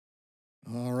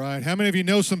right. How many of you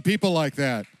know some people like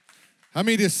that? How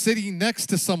many is sitting next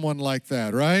to someone like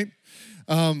that, right?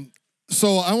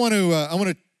 So I want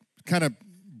to kind of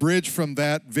bridge from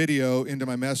that video into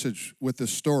my message with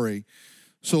this story.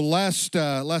 So last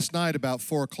night about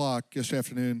 4 o'clock, yesterday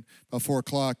afternoon, about 4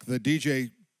 o'clock, the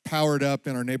DJ powered up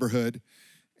in our neighborhood,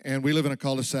 and we live in a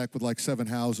cul-de-sac with like 7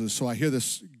 houses. So I hear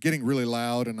this getting really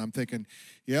loud, and I'm thinking,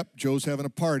 yep, Joe's having a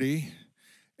party.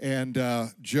 And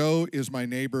Joe is my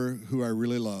neighbor who I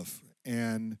really love.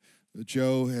 And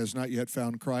Joe has not yet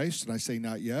found Christ, and I say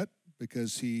not yet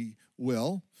because he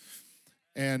will.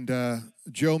 And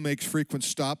Joe makes frequent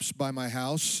stops by my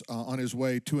house on his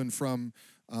way to and from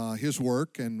his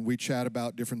work, and we chat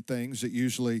about different things that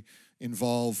usually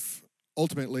involve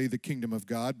ultimately the kingdom of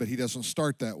God, but he doesn't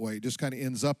start that way. It just kind of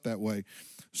ends up that way.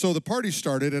 So the party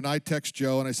started, and I text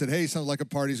Joe, and I said, hey, sounds like a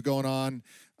party's going on.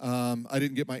 I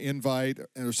didn't get my invite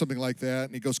or something like that.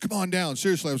 And he goes, come on down.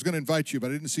 Seriously, I was going to invite you,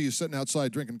 but I didn't see you sitting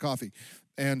outside drinking coffee.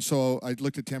 And so I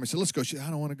looked at Tammy. I said, let's go. She said,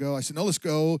 I don't want to go. I said, no, let's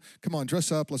go. Come on,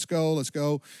 dress up. Let's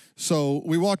go. So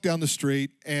we walked down the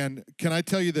street, and can I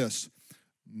tell you this?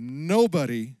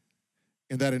 Nobody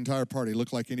in that entire party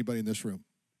looked like anybody in this room.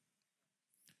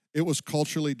 It was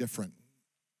culturally different,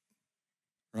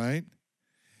 right?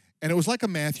 And it was like a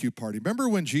Matthew party. Remember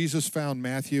when Jesus found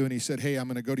Matthew and he said, hey, I'm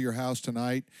going to go to your house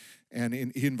tonight? And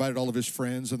he invited all of his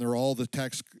friends, and there were all the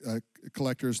tax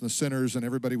collectors and the sinners, and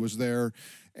everybody was there.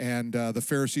 And the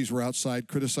Pharisees were outside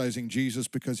criticizing Jesus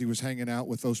because he was hanging out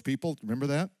with those people. Remember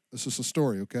that? This is a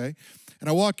story, okay? And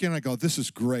I walk in and I go, this is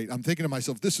great. I'm thinking to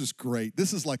myself, this is great.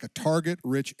 This is like a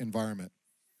target-rich environment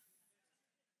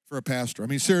for a pastor. I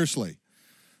mean, seriously.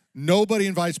 Nobody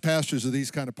invites pastors to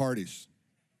these kind of parties.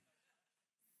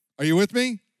 Are you with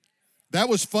me? That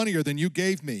was funnier than you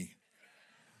gave me.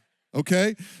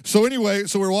 Okay? So anyway,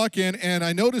 so we're walking, and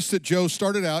I noticed that Joe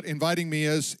started out inviting me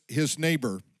as his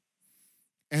neighbor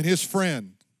and his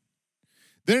friend.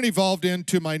 Then it evolved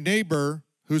into my neighbor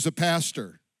who's a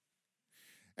pastor.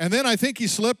 And then I think he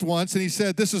slipped once, and he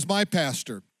said, this is my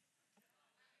pastor.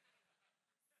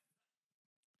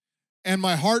 And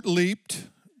my heart leaped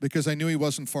because I knew he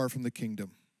wasn't far from the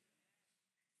kingdom.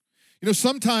 You know,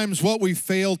 sometimes what we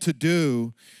fail to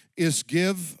do is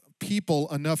give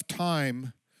people enough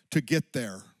time to get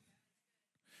there.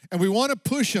 And we want to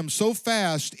push them so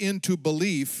fast into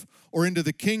belief or into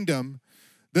the kingdom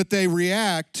that they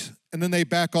react and then they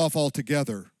back off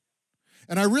altogether.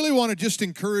 And I really want to just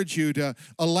encourage you to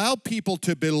allow people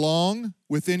to belong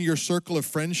within your circle of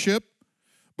friendship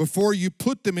before you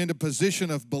put them in a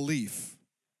position of belief.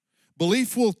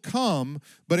 Belief will come,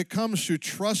 but it comes through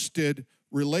trusted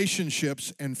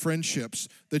relationships and friendships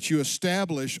that you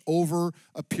establish over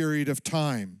a period of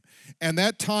time. And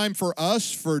that time for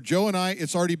us, for Joe and I,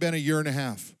 it's already been 1.5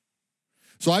 years.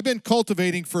 So I've been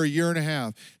cultivating for 1.5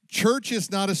 years. Church is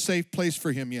not a safe place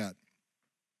for him yet.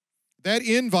 That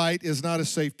invite is not a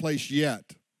safe place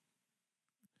yet.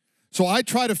 So I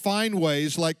try to find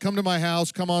ways, like come to my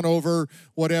house, come on over,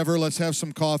 whatever, let's have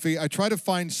some coffee. I try to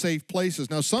find safe places.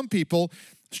 Now, some people,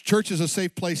 church is a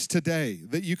safe place today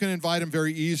that you can invite them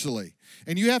very easily.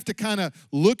 And you have to kind of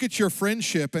look at your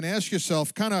friendship and ask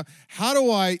yourself, kind of, how do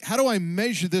I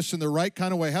measure this in the right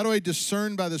kind of way? How do I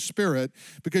discern by the Spirit?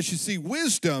 Because you see,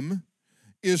 wisdom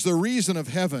is the reason of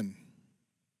heaven.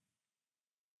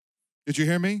 Did you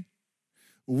hear me?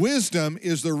 Wisdom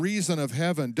is the reason of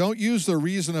heaven. Don't use the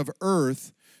reason of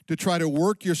earth to try to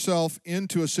work yourself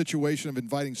into a situation of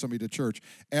inviting somebody to church.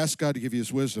 Ask God to give you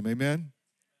his wisdom. Amen?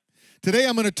 Today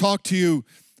I'm going to talk to you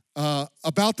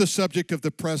about the subject of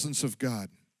the presence of God.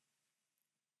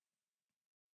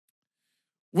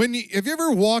 Have you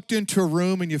ever walked into a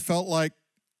room and you felt like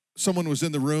someone was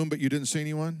in the room but you didn't see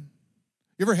anyone?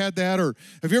 You ever had that? Or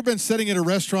have you ever been sitting at a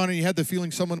restaurant and you had the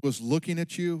feeling someone was looking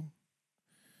at you?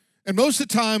 And most of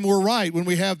the time we're right when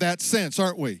we have that sense,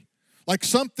 aren't we? Like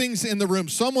something's in the room,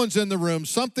 someone's in the room,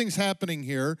 something's happening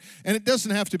here, and it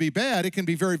doesn't have to be bad. It can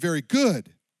be very, very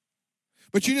good.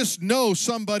 But you just know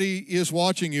somebody is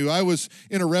watching you. I was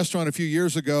in a restaurant a few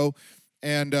years ago,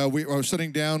 and I was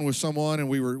sitting down with someone, and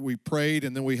we prayed,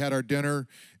 and then we had our dinner.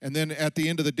 And then at the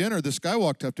end of the dinner, this guy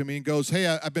walked up to me and goes, hey,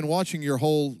 I've been watching your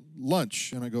whole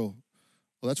lunch. And I go,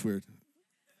 well, that's weird.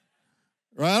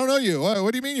 I don't know you.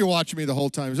 What do you mean you're watching me the whole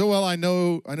time? He said, well, I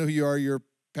know who you are. You're a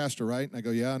pastor, right? And I go,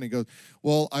 yeah. And he goes,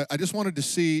 well, I just wanted to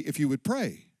see if you would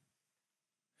pray.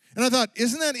 And I thought,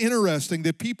 isn't that interesting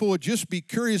that people would just be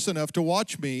curious enough to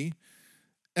watch me?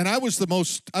 And I was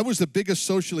the biggest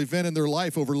social event in their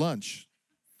life over lunch.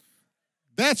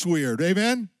 That's weird,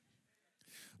 amen?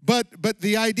 But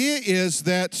the idea is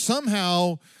that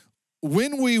somehow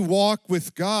when we walk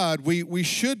with God, we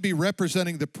should be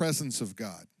representing the presence of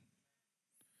God.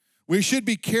 We should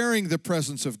be carrying the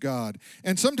presence of God.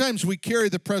 And sometimes we carry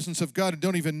the presence of God and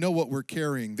don't even know what we're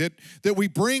carrying. That we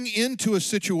bring into a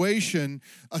situation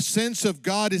a sense of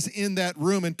God is in that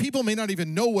room. And people may not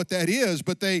even know what that is,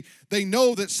 but they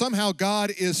know that somehow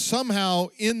God is somehow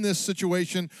in this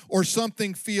situation, or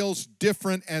something feels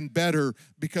different and better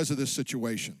because of this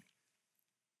situation.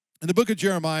 In the book of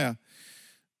Jeremiah,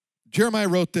 Jeremiah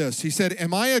wrote this. He said,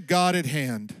 "Am I a God at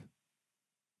hand,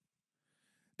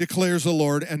 declares the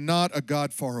Lord, and not a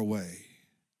God far away?"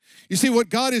 You see, what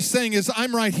God is saying is,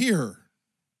 I'm right here.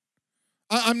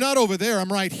 I'm not over there,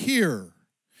 I'm right here.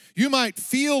 You might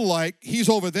feel like he's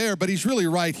over there, but he's really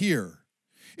right here.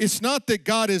 It's not that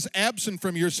God is absent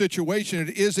from your situation,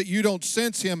 it is that you don't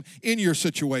sense him in your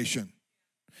situation.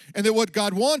 And that what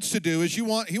God wants to do is he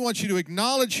wants you to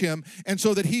acknowledge him, and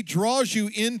so that he draws you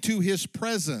into his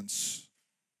presence.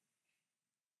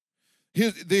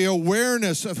 The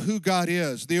awareness of who God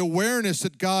is, the awareness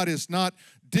that God is not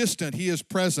distant, he is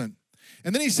present.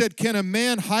 And then he said, "Can a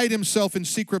man hide himself in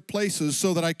secret places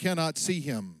so that I cannot see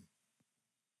him?"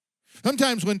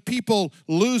 Sometimes when people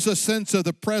lose a sense of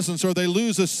the presence, or they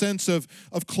lose a sense of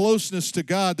closeness to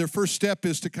God, their first step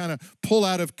is to kind of pull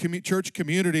out of church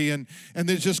community and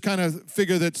they just kind of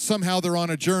figure that somehow they're on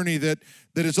a journey that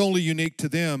is only unique to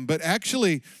them. But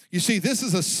actually, you see, this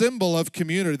is a symbol of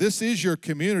community. This is your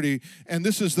community, and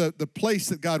this is the place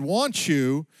that God wants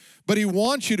you, but he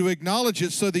wants you to acknowledge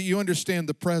it so that you understand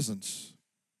the presence.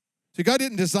 See, God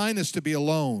didn't design us to be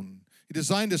alone. He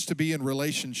designed us to be in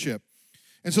relationship.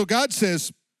 And so God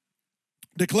says,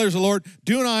 declares the Lord,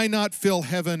 "Do I not fill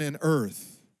heaven and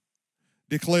earth?"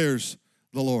 declares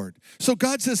the Lord. So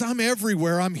God says, I'm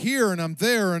everywhere. I'm here and I'm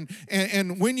there.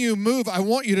 And when you move, I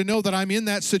want you to know that I'm in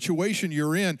that situation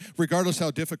you're in, regardless how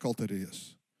difficult it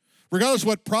is. Regardless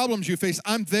what problems you face,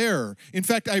 I'm there. In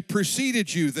fact, I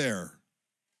preceded you there.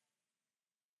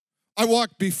 I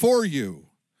walked before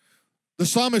you. The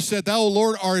psalmist said, "Thou, O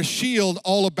Lord, art a shield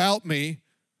all about me,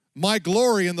 my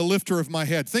glory and the lifter of my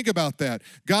head." Think about that.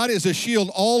 God is a shield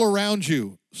all around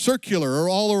you, circular or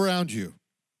all around you.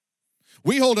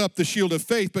 We hold up the shield of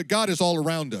faith, but God is all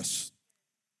around us.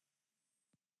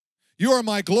 You are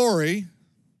my glory.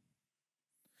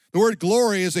 The word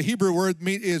glory is a Hebrew word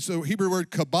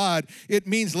kabod. It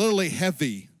means literally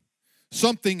heavy,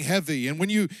 something heavy. And when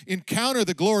you encounter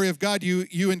the glory of God,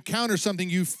 you encounter something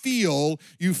you feel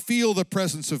the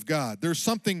presence of God. There's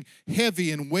something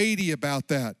heavy and weighty about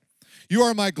that. You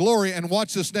are my glory, and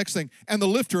watch this next thing, and the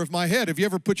lifter of my head. Have you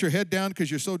ever put your head down because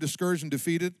you're so discouraged and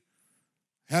defeated?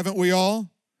 Haven't we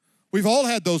all? We've all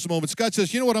had those moments. God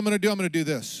says, you know what I'm going to do? I'm going to do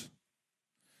this.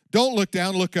 Don't look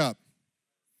down, look up.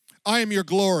 I am your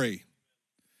glory.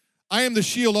 I am the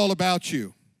shield all about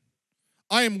you.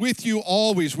 I am with you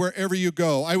always wherever you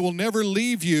go. I will never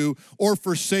leave you or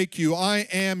forsake you. I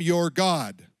am your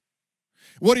God.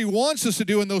 What he wants us to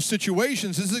do in those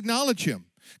situations is acknowledge him.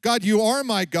 God, you are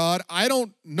my God. I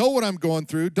don't know what I'm going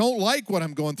through, don't like what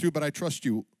I'm going through, but I trust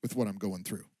you with what I'm going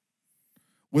through.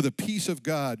 With a peace of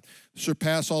God,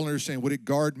 surpass all understanding, would it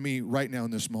guard me right now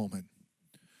in this moment?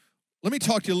 Let me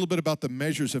talk to you a little bit about the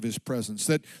measures of his presence,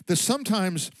 that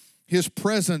sometimes his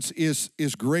presence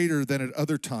is greater than at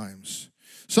other times.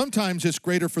 Sometimes it's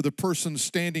greater for the person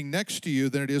standing next to you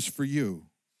than it is for you.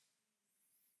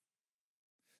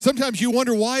 Sometimes you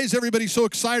wonder, why is everybody so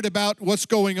excited about what's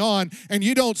going on, and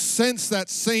you don't sense that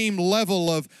same level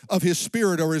of his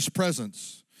spirit or his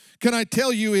presence? Can I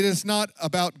tell you, it is not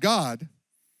about God.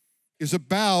 It's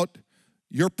about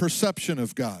your perception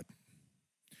of God.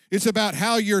 It's about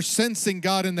how you're sensing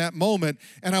God in that moment.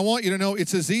 And I want you to know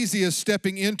it's as easy as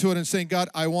stepping into it and saying, God,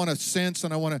 I want to sense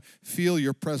and I want to feel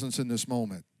your presence in this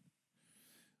moment.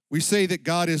 We say that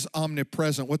God is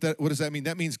omnipresent. What does that mean?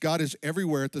 That means God is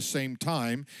everywhere at the same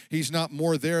time. He's not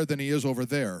more there than he is over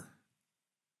there.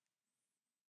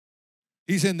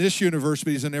 He's in this universe,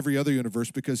 but he's in every other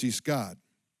universe because he's God.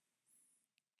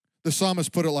 The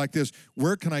psalmist put it like this: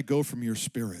 where can I go from your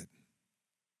spirit?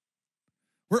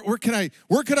 Where can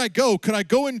I go? Could I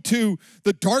go into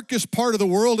the darkest part of the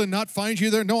world and not find you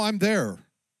there? No, I'm there.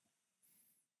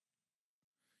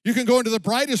 You can go into the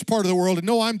brightest part of the world and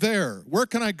no, I'm there. Where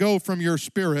can I go from your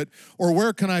spirit, or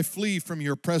where can I flee from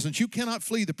your presence? You cannot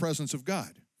flee the presence of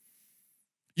God.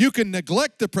 You can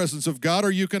neglect the presence of God,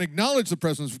 or you can acknowledge the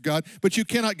presence of God, but you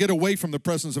cannot get away from the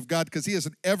presence of God because he is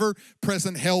an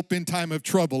ever-present help in time of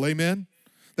trouble. Amen?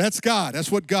 That's God.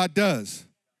 That's what God does.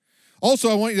 Also,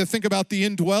 I want you to think about the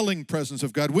indwelling presence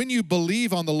of God. When you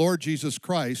believe on the Lord Jesus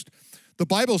Christ, the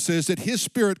Bible says that his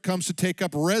spirit comes to take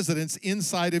up residence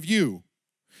inside of you.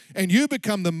 And you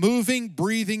become the moving,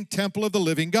 breathing temple of the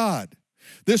living God.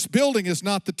 This building is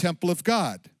not the temple of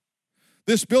God.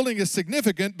 This building is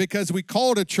significant because we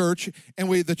call it a church and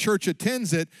the church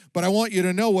attends it, but I want you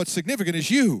to know what's significant is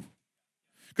you.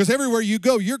 Because everywhere you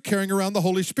go, you're carrying around the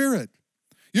Holy Spirit.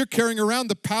 You're carrying around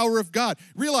the power of God.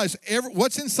 Realize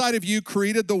what's inside of you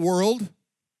created the world.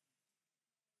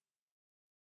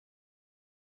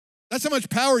 That's how much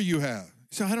power you have.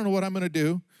 You say, I don't know what I'm going to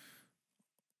do.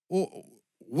 Well,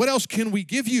 what else can we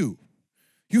give you?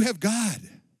 You have God.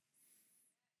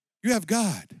 You have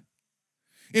God.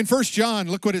 In 1 John,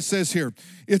 look what it says here.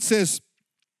 It says,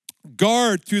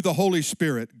 guard through the Holy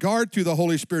Spirit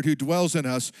who dwells in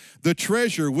us, the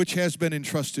treasure which has been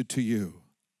entrusted to you.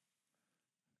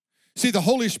 See, the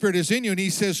Holy Spirit is in you, and he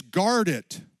says, guard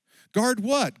it. Guard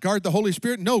what? Guard the Holy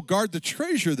Spirit? No, guard the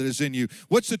treasure that is in you.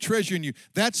 What's the treasure in you?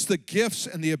 That's the gifts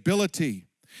and the ability.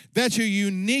 That's your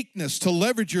uniqueness to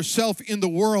leverage yourself in the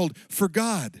world for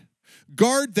God.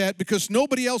 Guard that because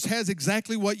nobody else has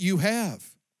exactly what you have.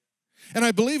 And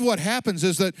I believe what happens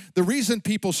is that the reason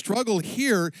people struggle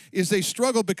here is they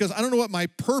struggle because I don't know what my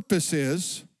purpose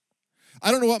is.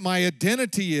 I don't know what my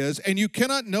identity is, and you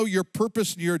cannot know your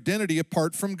purpose and your identity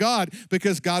apart from God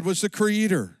because God was the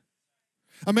creator.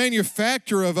 A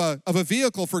manufacturer of a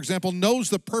vehicle, for example, knows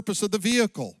the purpose of the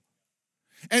vehicle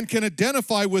and can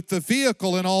identify with the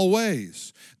vehicle in all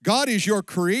ways. God is your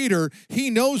creator.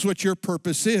 He knows what your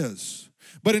purpose is.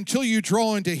 But until you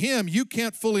draw into him, you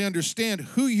can't fully understand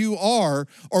who you are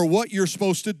or what you're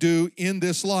supposed to do in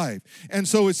this life. And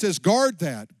so it says, guard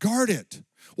that, guard it.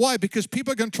 Why? Because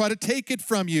people are going to try to take it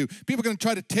from you. People are going to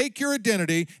try to take your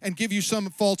identity and give you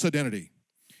some false identity.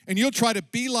 And you'll try to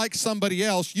be like somebody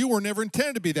else. You were never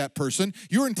intended to be that person.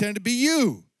 You were intended to be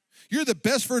you. You're the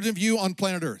best version of you on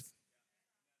planet Earth.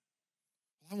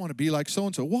 I want to be like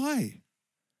so-and-so. Why?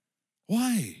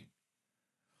 Why?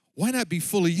 Why not be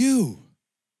fully you?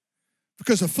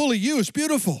 Because a fully you is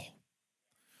beautiful.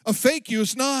 A fake you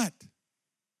is not.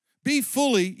 Be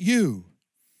fully you.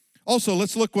 Also,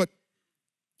 let's look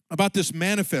about this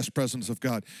manifest presence of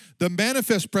God. The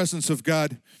manifest presence of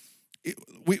God,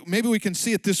 maybe we can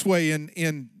see it this way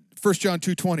in 1 John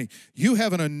 2:20. You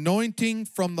have an anointing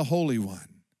from the Holy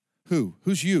One. Who?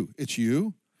 Who's you? It's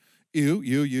you. You.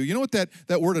 You know what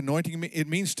that word anointing means? It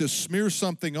means to smear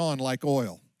something on like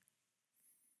oil.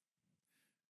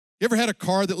 You ever had a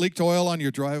car that leaked oil on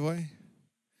your driveway?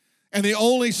 And the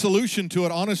only solution to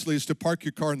it, honestly, is to park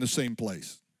your car in the same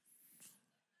place.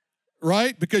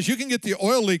 Right? Because you can get the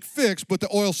oil leak fixed, but the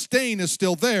oil stain is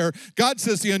still there. God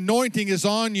says the anointing is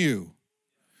on you.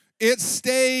 It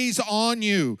stays on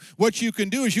you. What you can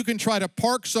do is you can try to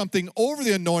park something over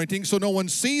the anointing so no one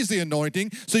sees the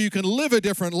anointing, so you can live a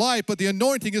different life, but the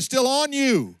anointing is still on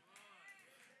you.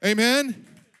 Amen?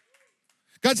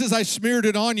 God says, I smeared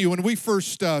it on you. When we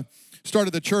first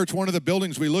started the church, one of the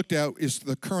buildings we looked at is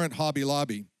the current Hobby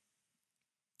Lobby.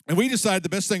 And we decided the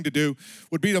best thing to do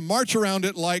would be to march around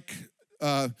it like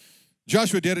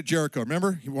Joshua did at Jericho.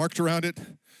 Remember? He marched around it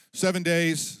 7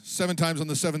 days, 7 times on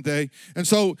the seventh day. And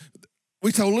so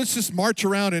we said, well, let's just march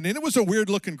around it. And it was a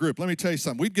weird-looking group. Let me tell you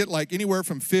something. We'd get like anywhere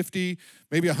from 50,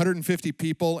 maybe 150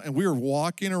 people, and we were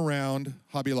walking around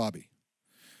Hobby Lobby.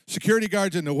 Security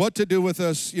guards didn't know what to do with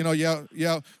us. You know,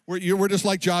 we're just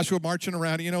like Joshua marching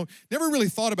around. You know, never really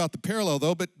thought about the parallel,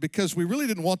 though, but because we really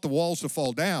didn't want the walls to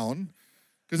fall down,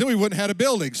 because then we wouldn't have had a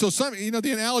building. So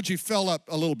the analogy fell up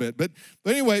a little bit. But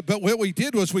what we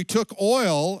did was we took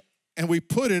oil and we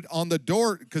put it on the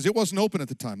door, because it wasn't open at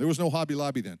the time. There was no Hobby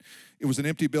Lobby then. It was an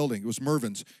empty building. It was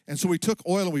Mervyn's. And so we took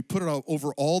oil and we put it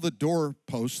over all the door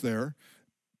posts there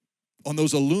on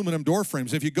those aluminum door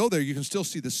frames. If you go there, you can still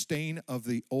see the stain of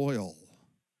the oil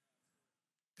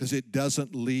because it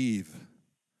doesn't leave.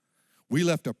 We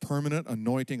left a permanent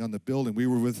anointing on the building. We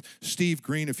were with Steve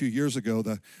Green a few years ago,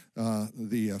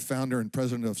 the founder and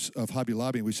president of Hobby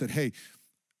Lobby, and we said, hey,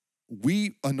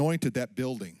 we anointed that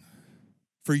building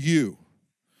for you,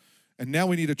 and now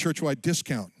we need a church-wide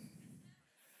discount.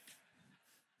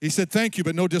 He said, thank you,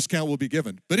 but no discount will be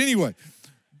given. But anyway,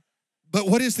 but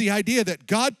what is the idea? That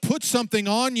God put something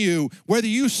on you, whether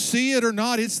you see it or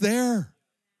not, it's there.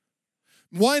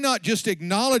 Why not just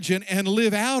acknowledge it and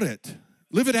live out it?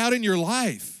 Live it out in your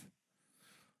life.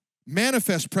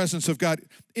 Manifest presence of God.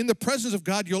 In the presence of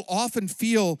God, you'll often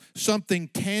feel something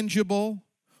tangible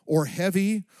or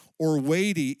heavy or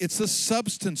weighty. It's the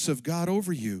substance of God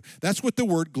over you. That's what the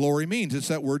word glory means. It's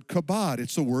that word kabod.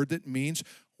 It's the word that means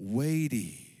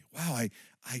weighty. Wow,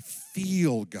 I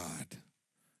feel God.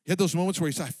 You had those moments where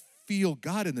you say, I feel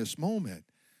God in this moment.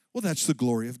 Well, that's the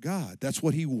glory of God. That's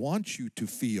what he wants you to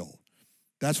feel.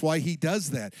 That's why he does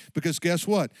that. Because guess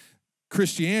what?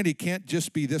 Christianity can't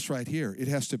just be this right here. It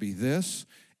has to be this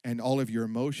and all of your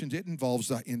emotions. It involves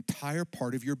the entire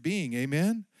part of your being,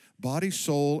 amen? Body,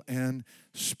 soul, and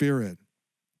spirit.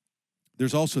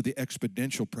 There's also the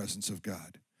exponential presence of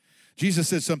God. Jesus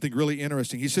said something really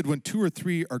interesting. He said, when 2 or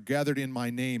 3 are gathered in my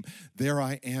name, there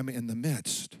I am in the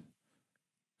midst.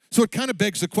 So it kind of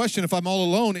begs the question, if I'm all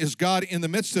alone, is God in the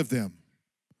midst of them?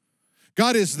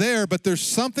 God is there, but there's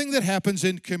something that happens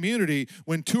in community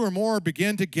when 2 or more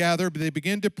begin to gather, they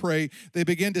begin to pray, they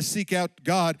begin to seek out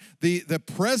God. The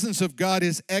presence of God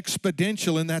is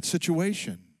exponential in that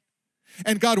situation.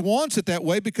 And God wants it that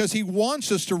way because He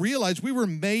wants us to realize we were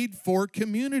made for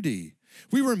community.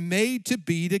 We were made to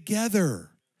be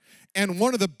together. And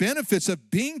one of the benefits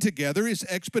of being together is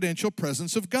exponential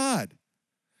presence of God.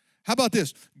 How about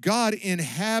this? God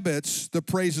inhabits the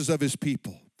praises of His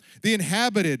people. The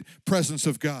inhabited presence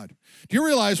of God. Do you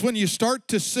realize when you start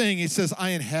to sing, He says, I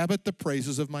inhabit the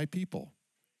praises of my people.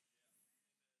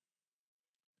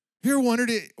 You ever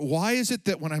wondered, why is it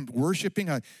that when I'm worshiping,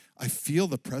 I feel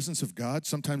the presence of God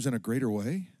sometimes in a greater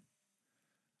way?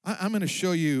 I'm going to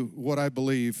show you what I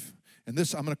believe, and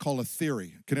this I'm going to call a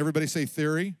theory. Can everybody say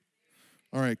theory?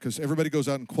 All right, because everybody goes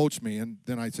out and quotes me, and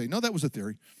then I say, no, that was a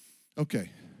theory.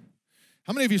 Okay.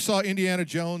 How many of you saw Indiana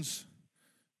Jones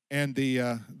and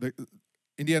the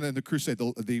Indiana and the Crusade?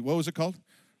 The what was it called?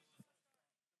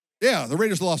 Yeah, the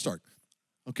Raiders of the Lost Ark.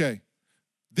 Okay.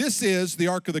 This is the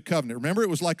Ark of the Covenant. Remember, it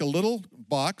was like a little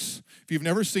box. If you've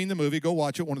never seen the movie, go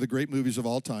watch it. One of the great movies of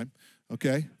all time.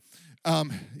 Okay?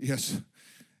 Yes.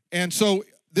 And so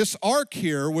this ark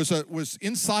here was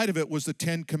inside of it was the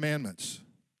 10 Commandments.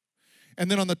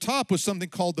 And then on the top was something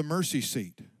called the mercy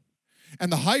seat. And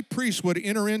the high priest would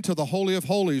enter into the Holy of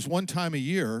Holies one time a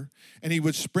year, and he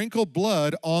would sprinkle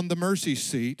blood on the mercy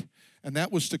seat, and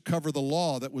that was to cover the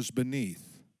law that was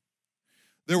beneath.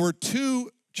 There were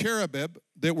 2 cherubim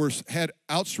that had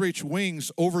outstretched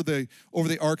wings over the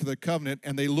Ark of the Covenant,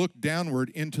 and they looked downward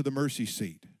into the mercy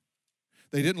seat.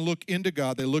 They didn't look into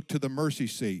God, they looked to the mercy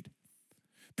seat.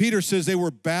 Peter says they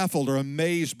were baffled or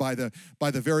amazed by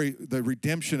the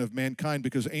redemption of mankind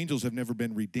because angels have never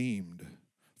been redeemed.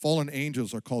 Fallen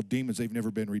angels are called demons. They've never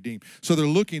been redeemed. So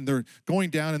they're going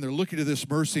down and they're looking to this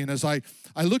mercy. And as I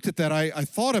looked at that, I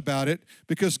thought about it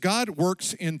because God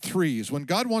works in threes. When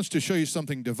God wants to show you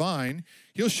something divine,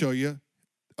 He'll show you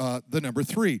the number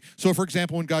 3. So for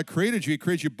example, when God created you, He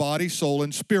created you body, soul,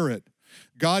 and spirit.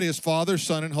 God is Father,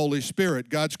 Son, and Holy Spirit.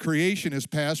 God's creation is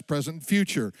past, present, and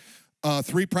future.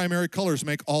 3 primary colors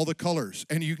make all the colors.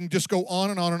 And you can just go on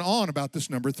and on and on about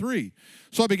this number 3.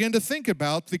 So I began to think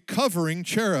about the covering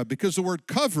cherub, because the word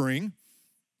covering,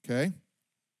 okay,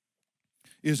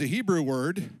 is a Hebrew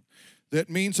word that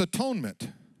means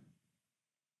atonement.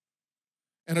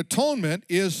 And atonement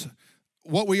is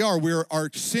what we are. Our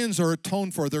sins are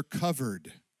atoned for. They're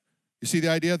covered. You see the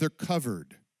idea? They're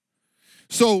covered.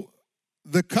 So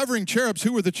the covering cherubs,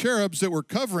 who were the cherubs that were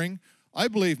covering? I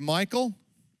believe Michael,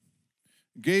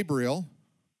 Gabriel,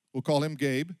 we'll call him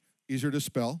Gabe, easier to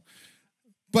spell.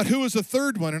 But who was the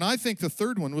third one? And I think the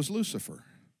third one was Lucifer.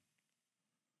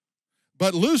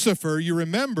 But Lucifer, you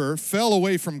remember, fell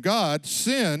away from God,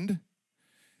 sinned,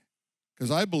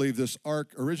 because I believe this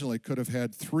ark originally could have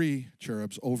had 3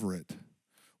 cherubs over it.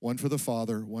 One for the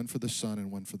Father, one for the Son,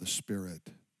 and one for the Spirit.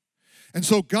 And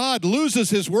so God loses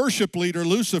His worship leader,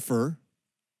 Lucifer.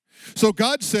 So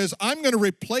God says, I'm going to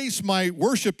replace my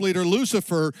worship leader,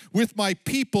 Lucifer, with my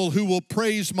people who will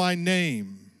praise my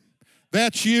name.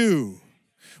 That's you.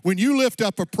 When you lift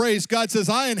up a praise, God says,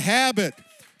 I inhabit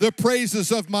the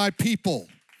praises of my people.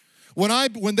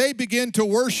 When they begin to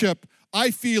worship, I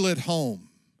feel at home.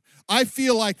 I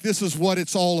feel like this is what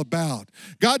it's all about.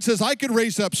 God says, I could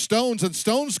raise up stones and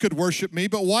stones could worship me,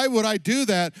 but why would I do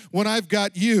that when I've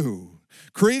got you?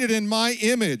 Created in my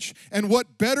image. And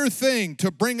what better thing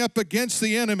to bring up against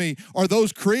the enemy are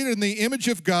those created in the image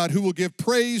of God who will give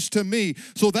praise to me.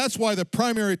 So that's why the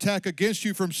primary attack against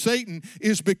you from Satan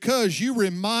is because you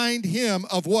remind him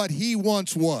of what he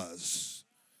once was.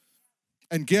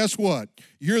 And guess what?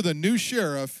 You're the new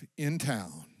sheriff in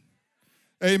town.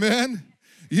 Amen?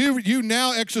 You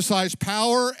now exercise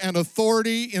power and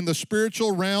authority in the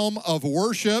spiritual realm of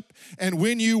worship. And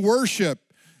when you worship,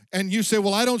 and you say,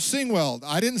 well, I don't sing well.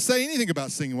 I didn't say anything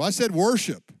about singing well. I said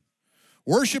worship.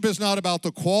 Worship is not about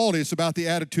the quality. It's about the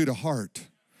attitude of heart.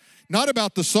 Not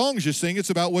about the songs you sing. It's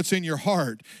about what's in your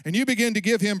heart. And you begin to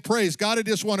give Him praise. God, I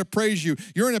just want to praise you.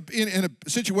 You're in a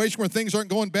situation where things aren't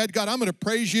going bad. God, I'm going to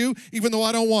praise you even though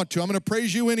I don't want to. I'm going to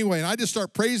praise you anyway. And I just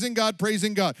start praising God,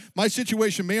 praising God. My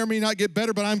situation may or may not get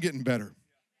better, but I'm getting better.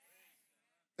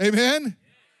 Amen?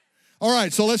 All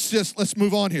right, so let's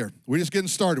move on here. We're just getting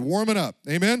started, warming up.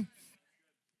 Amen?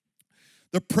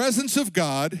 The presence of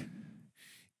God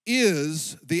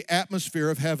is the atmosphere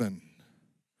of heaven.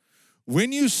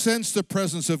 When you sense the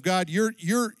presence of God,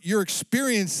 you're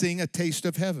experiencing a taste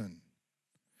of heaven.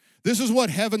 This is what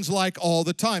heaven's like all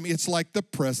the time. It's like the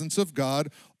presence of God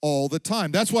all the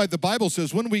time. That's why the Bible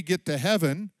says when we get to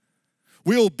heaven,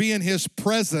 we'll be in his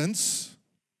presence.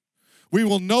 We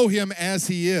will know him as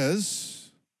he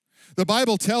is. The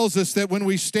Bible tells us that when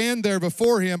we stand there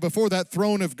before him, before that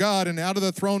throne of God, and out of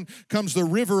the throne comes the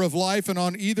river of life, and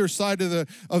on either side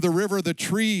of the river, the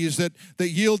trees that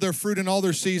yield their fruit in all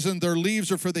their season, their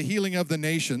leaves are for the healing of the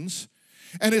nations.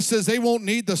 And it says they won't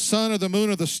need the sun or the moon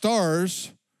or the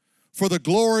stars, for the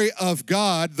glory of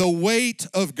God, the weight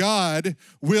of God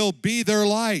will be their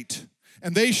light,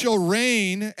 and they shall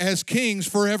reign as kings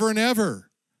forever and ever.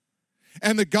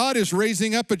 And that God is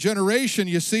raising up a generation,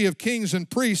 you see, of kings and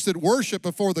priests that worship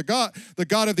before the God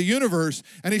of the universe.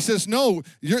 And he says, no,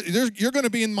 you're going to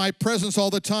be in my presence all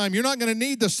the time. You're not going to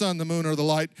need the sun, the moon, or the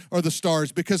light, or the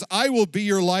stars, because I will be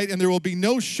your light, and there will be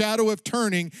no shadow of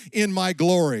turning in my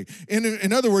glory.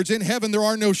 In other words, in heaven, there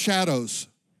are no shadows.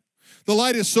 The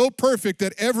light is so perfect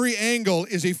that every angle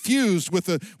is effused with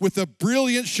the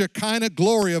brilliant Shekinah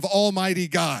glory of Almighty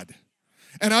God.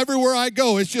 And everywhere I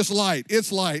go, it's just light.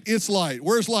 It's light. It's light.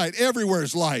 Where's light?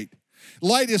 Everywhere's light.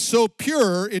 Light is so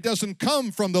pure, it doesn't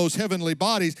come from those heavenly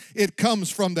bodies. It comes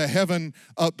from the heaven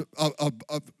of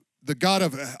the God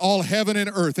of all heaven and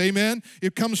earth. Amen?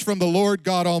 It comes from the Lord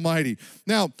God Almighty.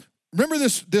 Now, remember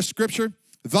this scripture?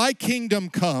 Thy kingdom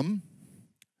come,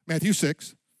 Matthew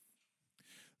 6.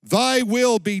 Thy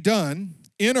will be done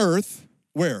in earth,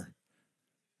 where?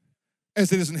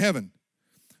 As it is in heaven.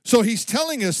 So he's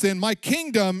telling us then, my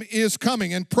kingdom is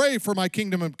coming, and pray for my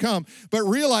kingdom to come. But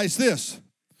realize this,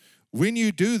 when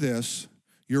you do this,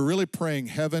 you're really praying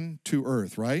heaven to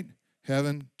earth, right?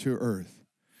 Heaven to earth.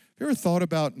 Have you ever thought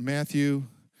about Matthew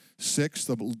 6,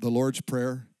 the Lord's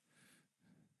Prayer?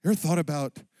 You ever thought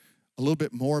about a little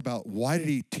bit more about why did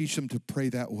he teach them to pray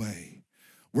that way?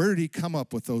 Where did he come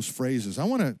up with those phrases? I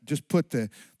want to just put the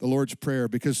Lord's Prayer,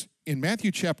 because in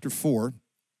Matthew chapter 4,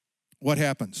 what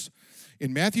happens?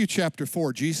 In Matthew chapter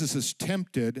 4, Jesus is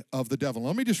tempted of the devil.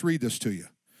 Let me just read this to you,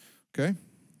 okay?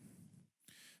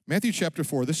 Matthew chapter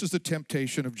 4, this is the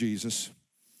temptation of Jesus.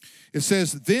 It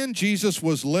says, then Jesus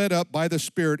was led up by the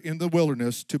Spirit in the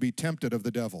wilderness to be tempted of the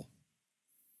devil.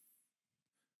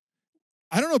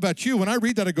 I don't know about you, when I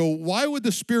read that, I go, why would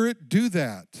the Spirit do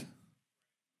that?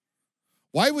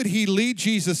 Why would he lead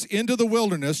Jesus into the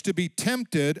wilderness to be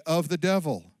tempted of the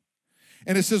devil?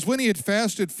 And it says, when he had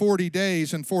fasted 40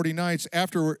 days and 40 nights,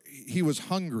 after he was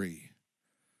hungry.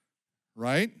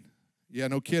 Right? Yeah,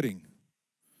 no kidding.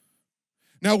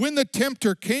 Now, when the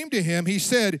tempter came to him, he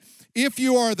said, if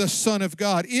you are the Son of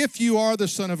God, if you are the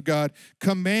Son of God,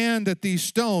 command that these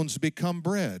stones become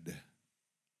bread.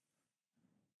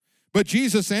 But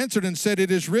Jesus answered and said,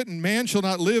 it is written, man shall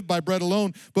not live by bread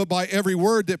alone, but by every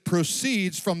word that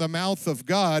proceeds from the mouth of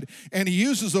God. And he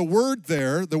uses a word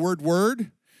there, the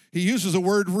word. He uses a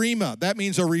word rhema. That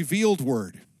means a revealed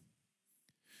word.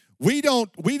 We don't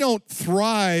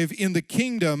thrive in the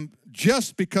kingdom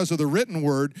just because of the written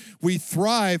word. We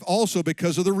thrive also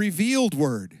because of the revealed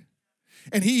word.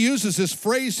 And he uses this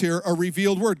phrase here, a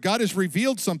revealed word. God has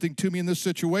revealed something to me in this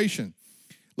situation.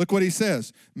 Look what he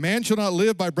says. Man shall not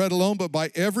live by bread alone, but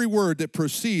by every word that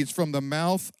proceeds from the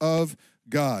mouth of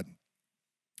God.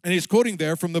 And he's quoting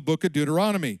there from the book of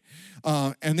Deuteronomy.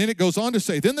 And then it goes on to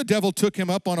say, then the devil took him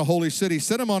up on a holy city,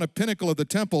 set him on a pinnacle of the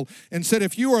temple, and said,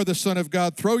 if you are the Son of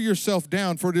God, throw yourself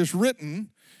down, for it is written,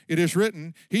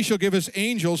 he shall give his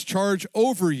angels charge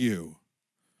over you.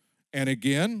 And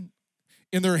again,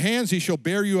 in their hands he shall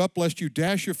bear you up, lest you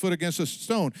dash your foot against a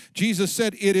stone. Jesus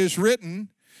said, it is written,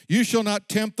 you shall not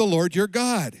tempt the Lord your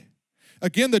God.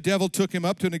 Again, the devil took him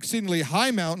up to an exceedingly high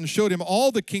mountain, showed him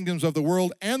all the kingdoms of the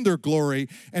world and their glory,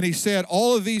 and he said,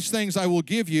 all of these things I will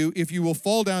give you if you will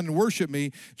fall down and worship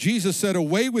me. Jesus said,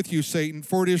 away with you, Satan,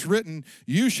 for it is written,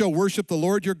 you shall worship the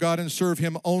Lord your God and serve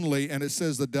him only. And it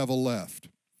says the devil left.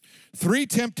 3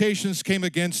 temptations came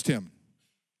against him.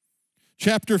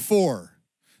 Chapter 4.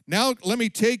 Now let me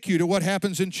take you to what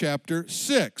happens in chapter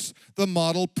 6, the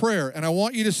model prayer. And I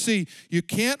want you to see, you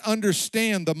can't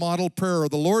understand the model prayer or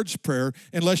the Lord's Prayer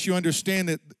unless you understand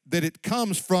that it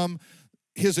comes from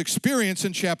his experience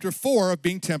in chapter 4 of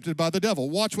being tempted by the devil.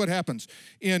 Watch what happens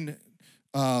in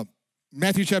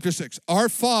Matthew chapter 6. Our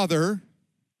Father,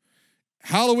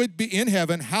 hallowed be in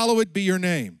heaven, hallowed be your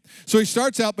name. So he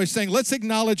starts out by saying, let's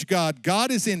acknowledge God.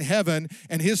 God is in heaven,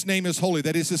 and his name is holy.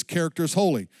 That is, his character is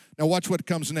holy. Now watch what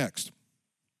comes next.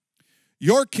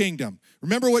 Your kingdom.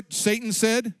 Remember what Satan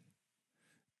said?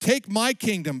 take my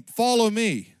kingdom, follow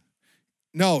me.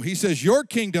 No, he says, your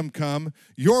kingdom come,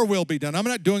 your will be done. I'm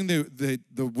not doing the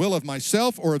will of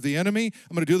myself or of the enemy.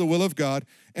 I'm going to do the will of God.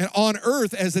 And on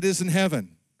earth as it is in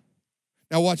heaven.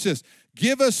 Now watch this.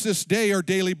 Give us this day our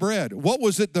daily bread. What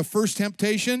was it, the first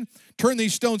temptation? Turn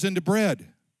these stones into bread.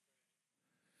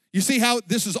 You see how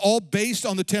this is all based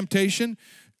on the temptation?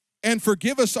 And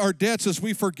forgive us our debts as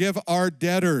we forgive our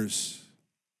debtors.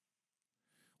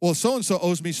 Well, so-and-so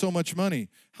owes me so much money.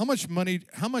 How much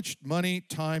money,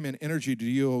 time, and energy do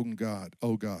you owe God?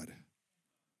 Oh, God.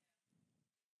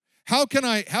 How can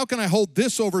I hold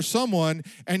this over someone,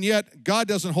 and yet God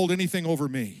doesn't hold anything over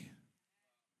me?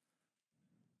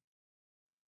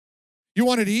 You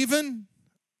want it even,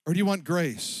 or do you want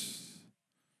grace?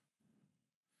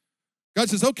 God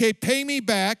says, okay, pay me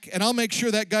back, and I'll make sure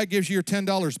that guy gives you your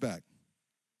 $10 back.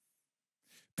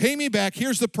 Pay me back,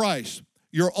 here's the price.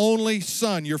 Your only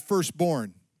son, your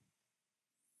firstborn.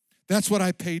 That's what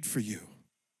I paid for you.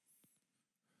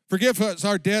 Forgive us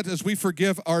our debt as we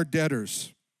forgive our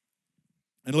debtors.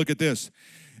 And look at this.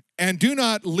 And do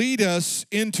not lead us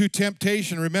into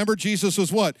temptation. Remember, Jesus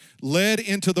was what? Led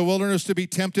into the wilderness to be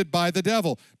tempted by the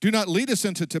devil. Do not lead us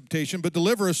into temptation, but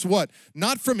deliver us what?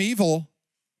 Not from evil,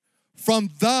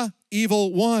 from the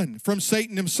evil one, from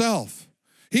Satan himself.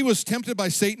 He was tempted by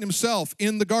Satan himself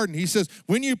in the garden. He says,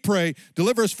 when you pray,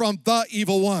 deliver us from the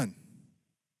evil one.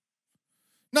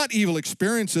 Not evil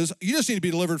experiences. You just need to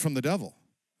be delivered from the devil.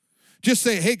 Just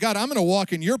say, hey, God, I'm going to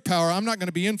walk in your power. I'm not going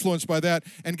to be influenced by that.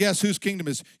 And guess whose kingdom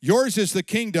is? Yours is the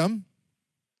kingdom.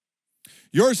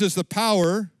 Yours is the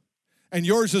power. And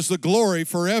yours is the glory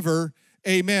forever.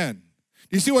 Amen.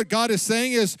 You see what God is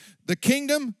saying is the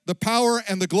kingdom, the power,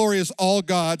 and the glory is all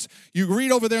God's. You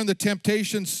read over there in the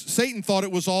temptations, Satan thought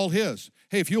it was all his.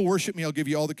 Hey, if you'll worship me, I'll give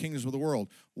you all the kingdoms of the world.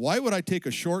 Why would I take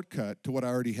a shortcut to what I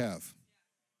already have?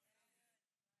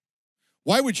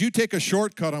 Why would you take a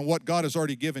shortcut on what God has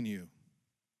already given you?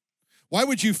 Why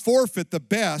would you forfeit the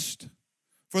best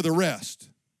for the rest?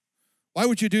 Why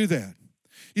would you do that?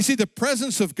 You see, the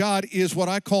presence of God is what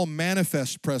I call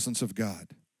manifest presence of God.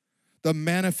 The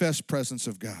manifest presence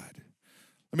of God.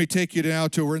 Let me take you now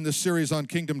to, we're in this series on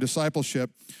kingdom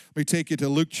discipleship. Let me take you to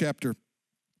Luke chapter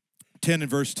 10 and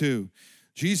verse 2.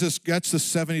 Jesus gets the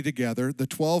 70 together. The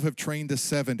 12 have trained the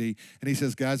 70. And he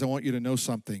says, guys, I want you to know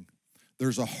something.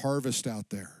 There's a harvest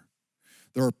out there.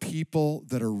 There are people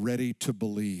that are ready to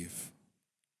believe.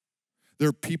 There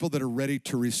are people that are ready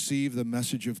to receive the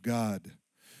message of God.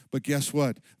 But guess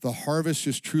what? The harvest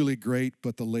is truly great,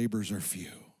 but the labors are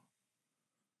few.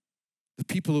 The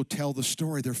people who tell the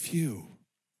story, they're few.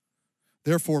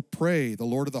 Therefore, pray the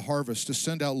Lord of the harvest to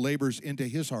send out laborers into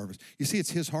his harvest. You see,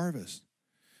 it's his harvest.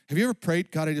 Have you ever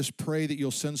prayed, God, I just pray that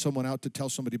you'll send someone out to tell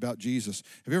somebody about Jesus?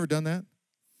 Have you ever done that?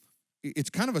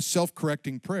 It's kind of a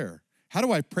self-correcting prayer. How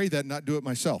do I pray that and not do it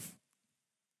myself?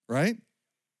 Right?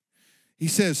 He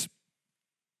says,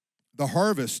 the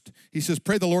harvest, he says,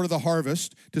 pray the Lord of the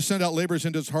harvest to send out laborers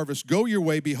into his harvest. Go your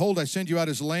way, behold, I send you out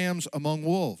as lambs among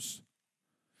wolves.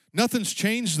 Nothing's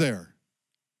changed there.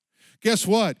 Guess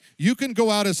what? You can go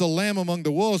out as a lamb among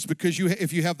the wolves because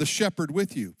if you have the shepherd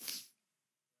with you.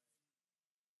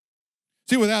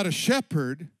 See, without a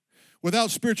shepherd, without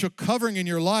spiritual covering in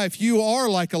your life, you are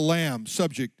like a lamb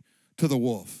subject to the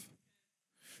wolf.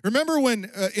 Remember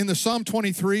when in the Psalm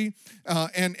 23,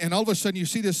 and all of a sudden you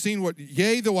see this scene,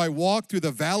 yea, though I walk through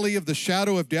the valley of the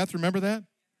shadow of death, remember that?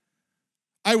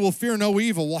 I will fear no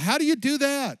evil. Well, how do you do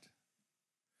that?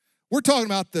 We're talking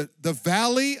about the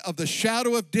valley of the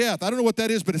shadow of death. I don't know what that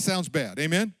is, but it sounds bad.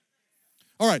 Amen?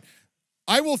 All right.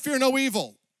 I will fear no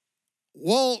evil.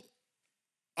 Well,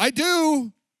 I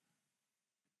do.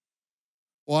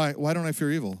 Why don't I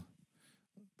fear evil?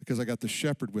 Because I got the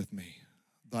shepherd with me.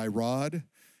 Thy rod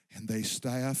and thy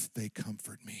staff, they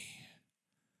comfort me.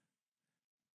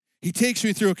 He takes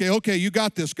me through, okay, you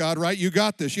got this, God, right? You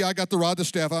got this. Yeah, I got the rod, the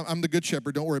staff. I'm the good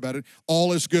shepherd. Don't worry about it.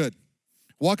 All is good.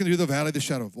 Walking through the valley of the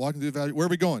shadow. Walking through the valley. Where are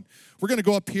we going? We're going to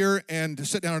go up here and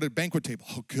sit down at a banquet table.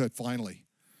 Oh, good, finally.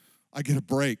 I get a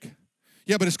break.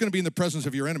 Yeah, but it's going to be in the presence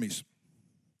of your enemies.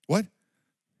 What?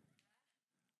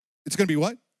 It's going to be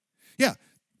what? Yeah.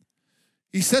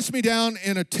 He sets me down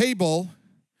in a table,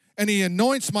 and he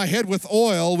anoints my head with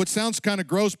oil, which sounds kind of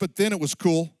gross, but then it was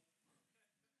cool.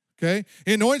 Okay?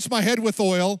 He anoints my head with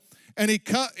oil, and he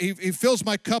fills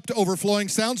my cup to overflowing.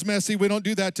 Sounds messy. We don't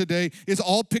do that today. It's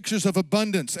all pictures of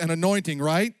abundance and anointing,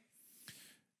 right?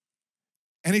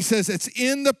 And he says, it's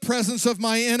in the presence of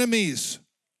my enemies.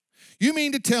 You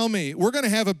mean to tell me we're going to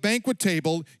have a banquet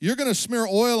table, you're going to smear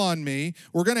oil on me,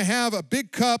 we're going to have a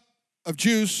big cup of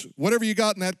juice, whatever you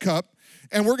got in that cup,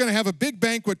 and we're going to have a big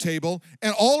banquet table,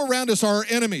 and all around us are our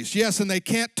enemies. Yes, and they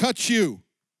can't touch you.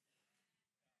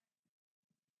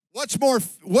 What's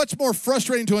more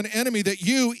frustrating to an enemy that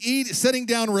you eat, sitting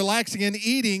down, relaxing, and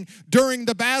eating during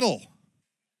the battle?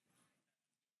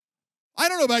 I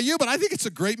don't know about you, but I think it's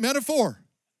a great metaphor.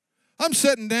 I'm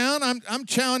sitting down, I'm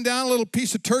chowing down a little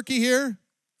piece of turkey here.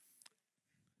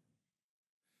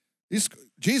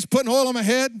 Jesus putting oil on my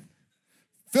head.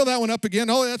 Fill that one up again.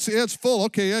 Oh, it's full.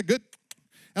 Okay, yeah, good.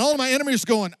 And all of my enemies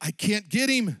going, I can't get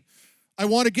him. I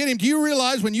want to get him. Do you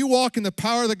realize when you walk in the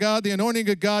power of the God, the anointing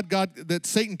of God, that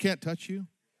Satan can't touch you?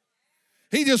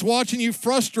 He's just watching you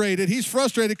frustrated. He's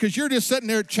frustrated because you're just sitting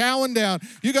there chowing down.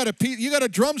 You got a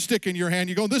drumstick in your hand.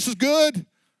 You're going, this is good.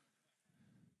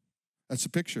 That's the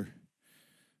picture.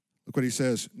 Look what he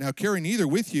says. Now carry neither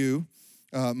with you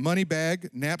money bag,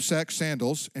 knapsack,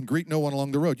 sandals, and greet no one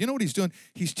along the road. You know what he's doing?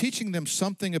 He's teaching them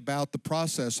something about the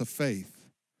process of faith.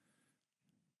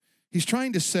 He's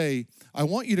trying to say, I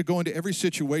want you to go into every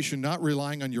situation not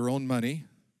relying on your own money,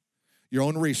 your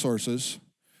own resources,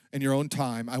 and your own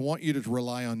time. I want you to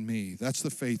rely on me. That's the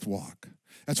faith walk.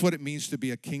 That's what it means to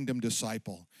be a kingdom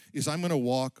disciple, is I'm going to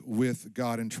walk with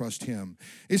God and trust him.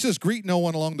 He says, greet no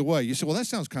one along the way. You say, well, that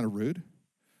sounds kind of rude.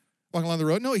 Walking along the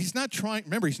road. No, he's not trying.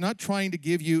 Remember, he's not trying to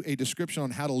give you a description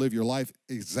on how to live your life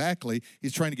exactly.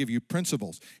 He's trying to give you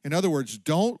principles. In other words,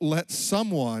 don't let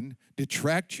someone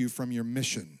detract you from your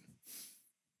mission.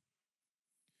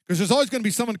 Because there's always going to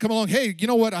be someone come along, hey, you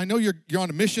know what? I know you're on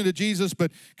a mission to Jesus,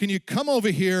 but can you come over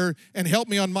here and help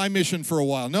me on my mission for a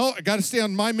while? No, I got to stay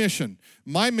on my mission.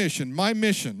 My mission, my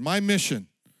mission, my mission.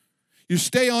 You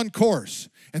stay on course.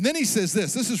 And then he says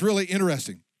this. This is really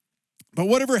interesting. But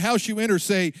whatever house you enter,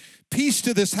 say, peace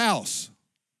to this house.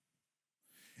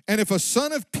 And if a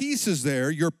son of peace is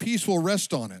there, your peace will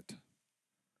rest on it.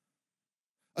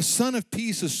 A son of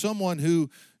peace is someone who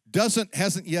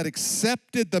hasn't yet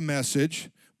accepted the message,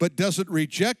 but doesn't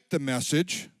reject the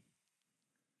message.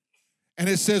 And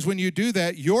it says when you do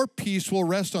that, your peace will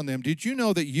rest on them. Did you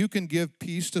know that you can give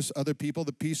peace to other people?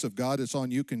 The peace of God that's on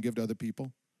you can give to other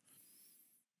people.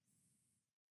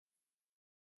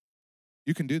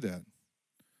 You can do that.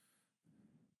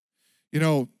 You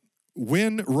know,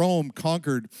 when Rome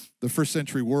conquered the first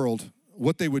century world,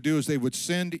 what they would do is they would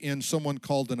send in someone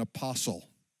called an apostle.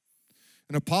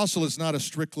 An apostle is not a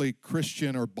strictly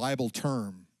Christian or Bible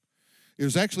term. It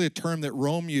was actually a term that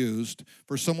Rome used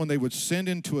for someone they would send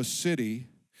into a city,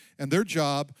 and their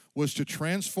job was to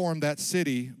transform that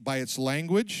city by its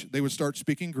language. They would start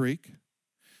speaking Greek,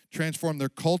 transform their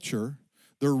culture,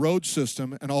 their road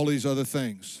system, and all these other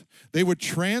things. They would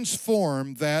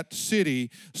transform that city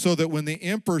so that when the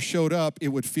emperor showed up, it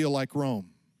would feel like Rome.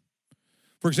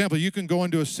 For example, you can go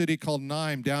into a city called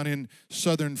Nîmes down in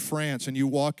southern France, and you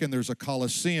walk in, there's a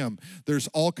Colosseum. There's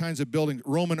all kinds of buildings.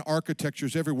 Roman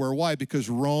architecture's everywhere. Why? Because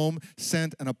Rome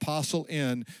sent an apostle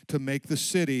in to make the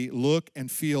city look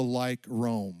and feel like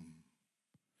Rome.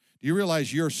 Do you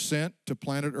realize you're sent to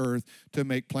planet Earth to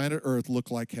make planet Earth look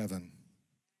like heaven?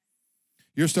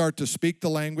 You start to speak the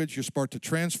language. You start to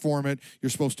transform it.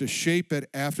 You're supposed to shape it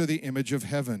after the image of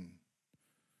heaven.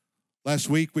 Last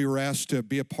week, we were asked to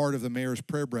be a part of the mayor's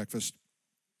prayer breakfast,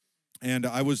 and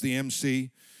I was the MC,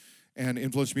 and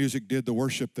Influence Music did the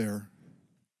worship there.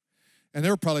 And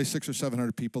there were probably 600 or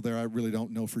 700 people there. I really don't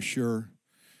know for sure.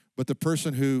 But the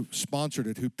person who sponsored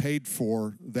it, who paid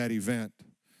for that event,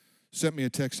 sent me a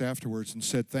text afterwards and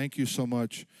said, thank you so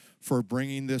much for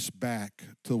bringing this back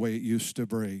to the way it used to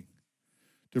be,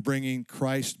 to bringing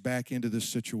Christ back into this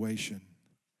situation.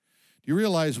 Do you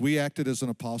realize we acted as an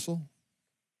apostle?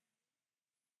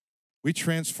 We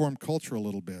transformed culture a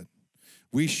little bit.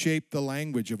 We shaped the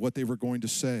language of what they were going to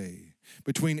say.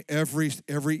 Between every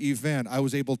event, I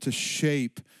was able to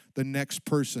shape the next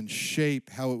person,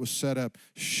 shape how it was set up,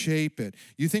 shape it.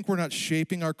 You think we're not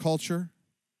shaping our culture?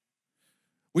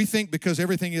 We think because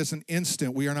everything is an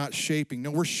instant, we are not shaping.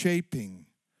 No, we're shaping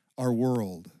our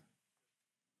world.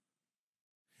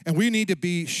 And we need to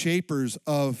be shapers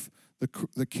of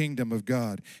the kingdom of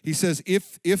God. He says,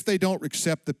 if they don't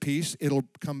accept the peace, it'll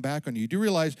come back on you. Do you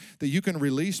realize that you can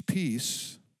release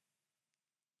peace,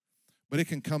 but it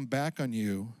can come back on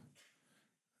you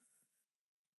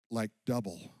like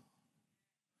double?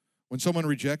 When someone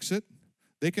rejects it,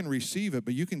 they can receive it,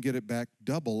 but you can get it back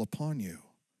double upon you.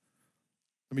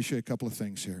 Let me show you a couple of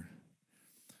things here.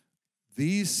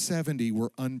 These 70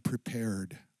 were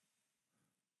unprepared.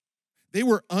 They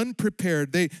were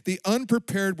unprepared. The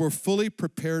unprepared were fully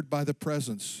prepared by the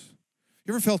presence.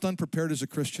 You ever felt unprepared as a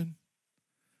Christian?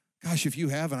 Gosh, if you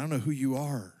haven't, I don't know who you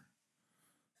are.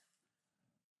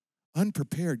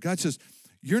 Unprepared. God says,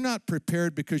 you're not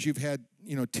prepared because you've had,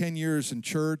 10 years in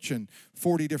church and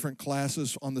 40 different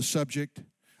classes on the subject.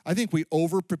 I think we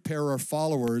over-prepare our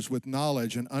followers with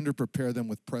knowledge and under-prepare them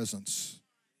with presence.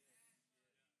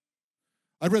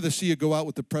 I'd rather see you go out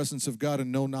with the presence of God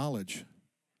and no knowledge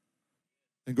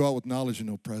than go out with knowledge and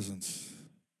no presence.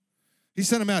 He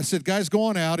sent them out. He said, guys, go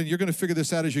on out, and you're going to figure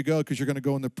this out as you go because you're going to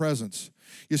go in the presence.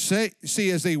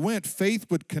 See, as they went, faith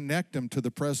would connect them to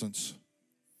the presence.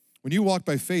 When you walk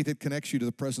by faith, it connects you to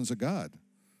the presence of God.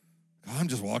 I'm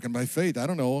just walking by faith. I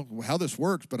don't know how this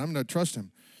works, but I'm going to trust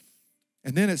him.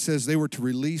 And then it says they were to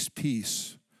release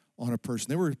peace on a person.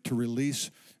 They were to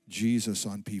release Jesus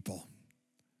on people.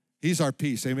 He's our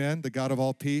peace, amen? The God of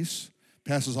all peace,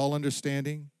 passes all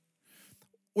understanding.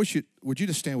 Would you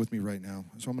just stand with me right now?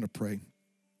 So I'm going to pray.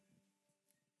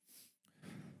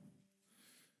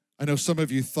 I know some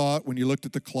of you thought when you looked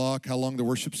at the clock how long the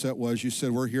worship set was. You said,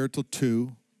 we're here till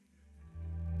 2.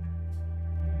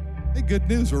 Hey, good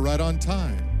news, we're right on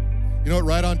time. You know what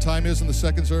right on time is in the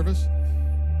second service?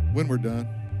 When we're done.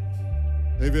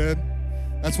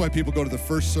 Amen? That's why people go to the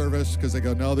first service, because they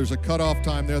go, no, there's a cutoff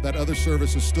time there. That other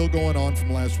service is still going on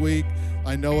from last week.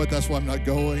 I know it, that's why I'm not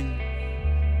going.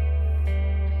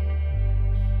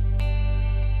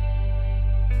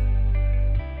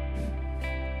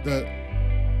 The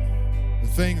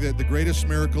thing that the greatest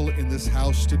miracle in this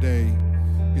house today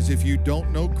is if you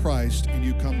don't know Christ and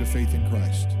you come to faith in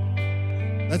Christ.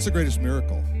 That's the greatest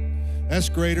miracle. That's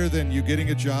greater than you getting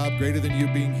a job, greater than you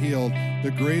being healed.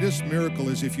 The greatest miracle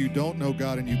is if you don't know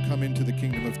God and you come into the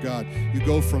kingdom of God. You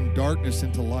go from darkness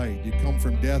into light. You come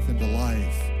from death into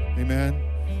life.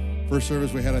 Amen? First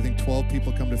service, we had, I think, 12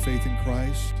 people come to faith in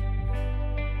Christ.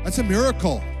 That's a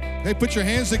miracle. Hey, put your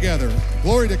hands together.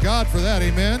 Glory to God for that.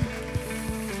 Amen?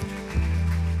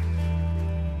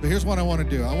 But here's what I want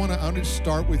to do. I want to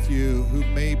start with you who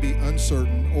may be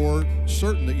uncertain or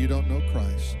certain that you don't know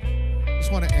Christ. I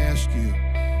just want to ask you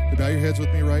to bow your heads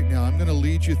with me right now. I'm going to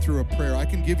lead you through a prayer. I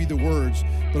can give you the words,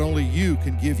 but only you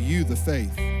can give you the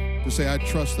faith to say, I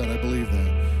trust that, I believe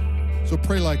that. So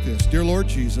pray like this. Dear Lord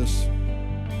Jesus,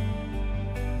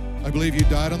 I believe you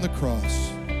died on the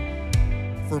cross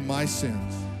for my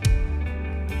sins.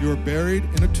 You were buried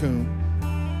in a tomb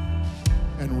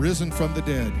and risen from the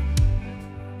dead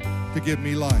to give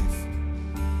me life.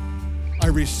 I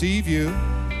receive you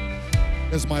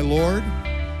as my Lord,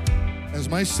 as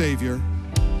my Savior,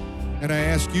 and I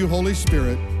ask you, Holy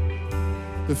Spirit,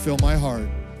 to fill my heart.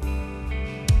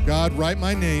 God, write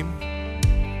my name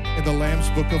in the Lamb's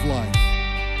Book of Life.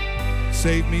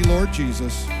 Save me, Lord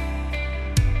Jesus.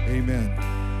 Amen.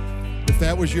 If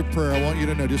that was your prayer, I want you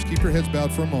to know, just keep your heads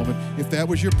bowed for a moment. If that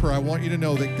was your prayer, I want you to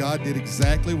know that God did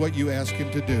exactly what you asked him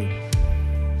to do.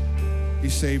 He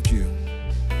saved you.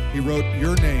 He wrote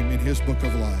your name in his book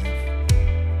of life.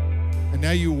 And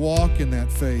now you walk in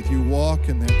that faith. You walk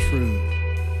in that truth.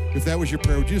 If that was your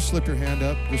prayer, would you just slip your hand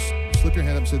up? Just slip your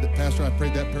hand up and say that, Pastor, I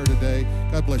prayed that prayer today.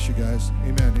 God bless you guys.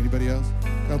 Amen. Anybody else?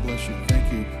 God bless you.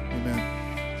 Thank you. Amen.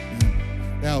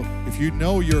 Amen. Now, if you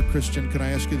know you're a Christian, can I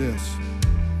ask you this?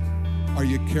 Are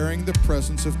you carrying the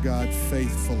presence of God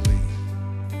faithfully?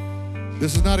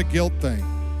 This is not a guilt thing.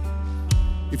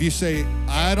 If you say,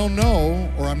 I don't know,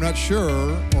 or I'm not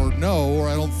sure, or no, or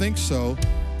I don't think so,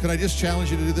 could I just challenge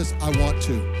you to do this? I want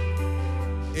to.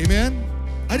 Amen?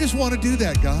 I just want to do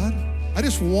that, God. I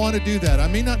just want to do that. I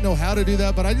may not know how to do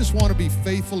that, but I just want to be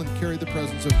faithful and carry the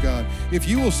presence of God. If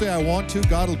you will say, I want to,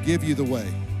 God will give you the way.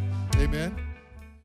 Amen?